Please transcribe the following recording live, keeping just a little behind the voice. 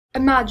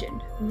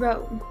Imagine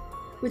Rome,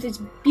 with its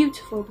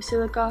beautiful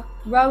basilica,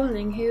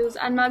 rolling hills,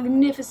 and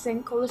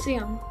magnificent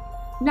Colosseum.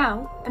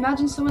 Now,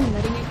 imagine someone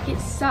letting it get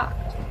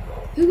sacked.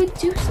 Who would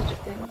do such a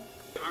thing?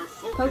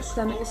 Pope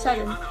Clement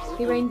VII.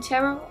 He rained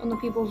terror on the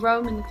people of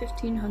Rome in the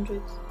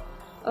 1500s.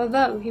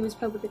 Although he was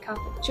Pope of the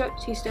Catholic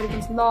Church, he stood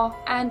against law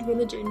and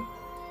religion,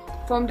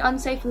 formed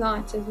unsafe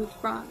alliances with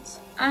France,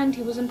 and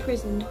he was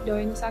imprisoned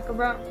during the sack of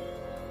Rome.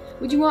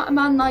 Would you want a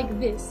man like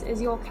this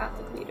as your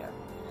Catholic leader?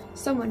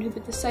 Someone who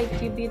put the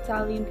safety of the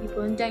Italian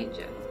people in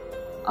danger?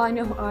 I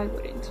know I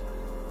wouldn't.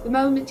 The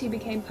moment he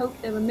became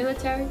Pope, there were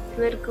military,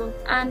 political,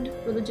 and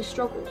religious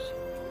struggles.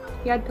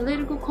 He had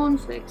political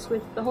conflicts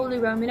with the Holy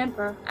Roman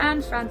Emperor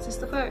and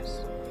Francis I.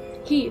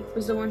 He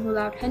was the one who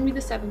allowed Henry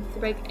VII to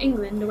break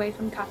England away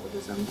from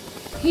Catholicism.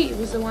 He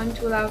was the one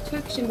to allow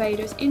Turkish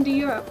invaders into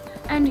Europe,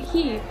 and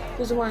he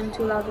was the one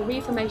to allow the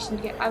Reformation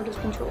to get out of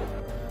control.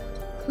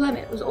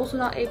 Clement was also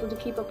not able to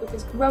keep up with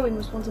his growing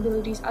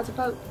responsibilities as a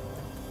pope.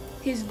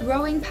 His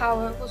growing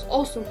power was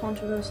also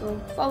controversial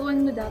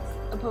following the deaths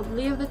of Pope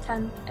Leo X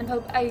and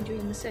Pope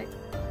Adrian VI.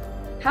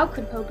 How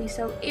could Pope be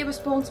so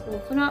irresponsible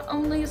for not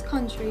only his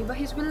country but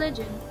his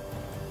religion?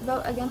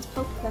 Vote against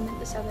Pope Clement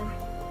VII,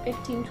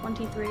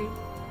 1523.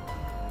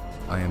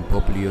 I am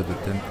Pope Leo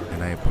X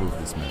and I approve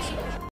this message.